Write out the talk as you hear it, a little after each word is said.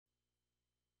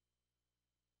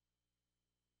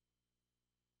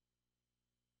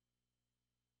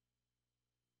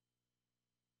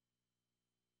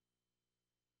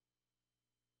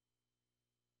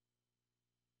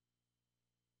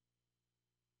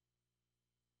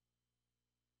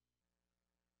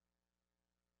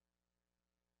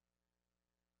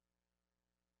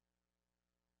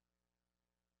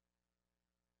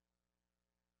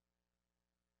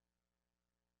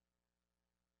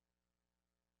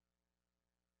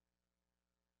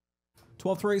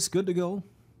12th race, good to go.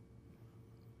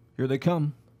 Here they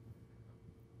come.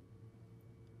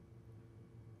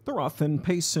 They're off and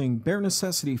pacing. Bare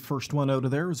Necessity, first one out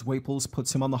of there as Waples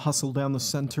puts him on the hustle down the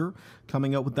center.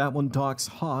 Coming out with that one, Doc's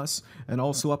Haas. And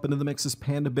also up into the mix is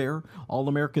Panda Bear.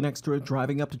 All-American Extra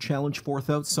driving up to challenge fourth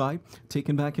outside.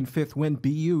 Taken back in fifth win,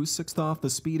 BU. Sixth off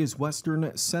the speed is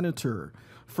Western Senator.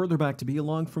 Further back to be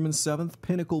along from in seventh,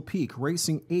 Pinnacle Peak,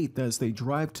 racing eighth as they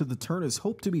drive to the turn as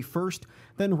Hope to be first,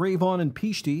 then Rave On and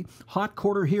Pishti. Hot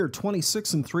quarter here,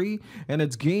 26 and 3, and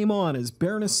it's game on as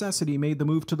Bare Necessity made the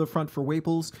move to the front for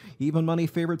Waples. Even money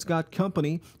favorites got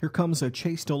company. Here comes a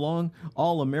chased along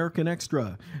All-American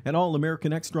Extra, and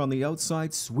All-American Extra on the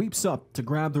outside sweeps up to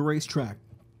grab the racetrack.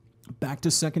 Back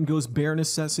to second goes Bare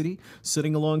Necessity,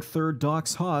 sitting along third,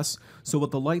 Doc's Haas. So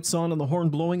with the lights on and the horn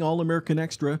blowing, All-American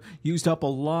Extra used up a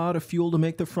lot of fuel to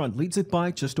make the front. Leads it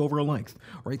by just over a length.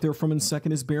 Right there from in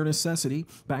second is Bare Necessity.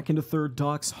 Back into third,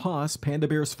 Doc's Haas. Panda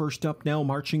Bear's first up now,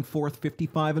 marching fourth,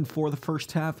 55 and 4 the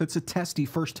first half. It's a testy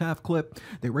first half clip.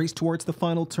 They race towards the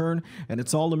final turn, and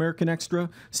it's All-American Extra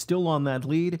still on that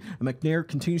lead. And McNair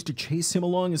continues to chase him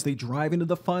along as they drive into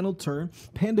the final turn.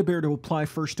 Panda Bear to apply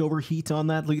first over heat on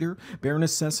that leader. Bare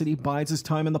Necessity bides his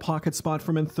time in the pocket spot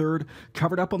from in third.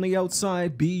 Covered up on the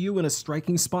outside, BU in a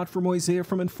striking spot for Moisea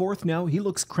from in fourth now. He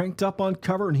looks cranked up on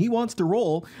cover and he wants to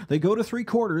roll. They go to three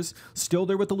quarters. Still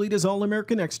there with the lead is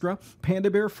All-American Extra.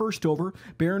 Panda Bear first over.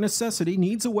 Bare Necessity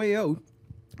needs a way out.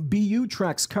 BU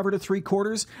tracks cover to three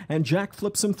quarters, and Jack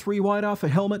flips him three wide off a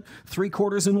helmet. Three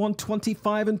quarters in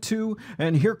 125 and 2,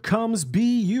 and here comes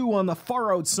BU on the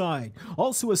far outside.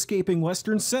 Also escaping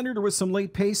Western Senator with some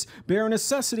late pace. Bare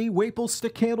Necessity, Waples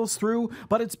stick handles through,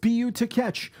 but it's BU to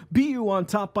catch. BU on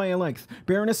top by a length.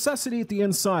 Bare Necessity at the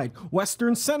inside.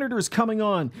 Western Senator's coming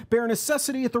on. Bare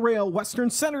Necessity at the rail. Western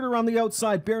Senator on the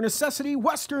outside. Bare Necessity,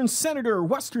 Western Senator.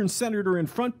 Western Senator in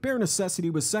front. Bare Necessity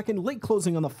was second. Late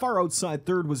closing on the far outside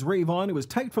third was Rave On. It was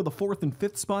tight for the fourth and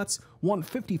fifth spots,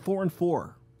 154 and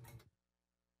 4.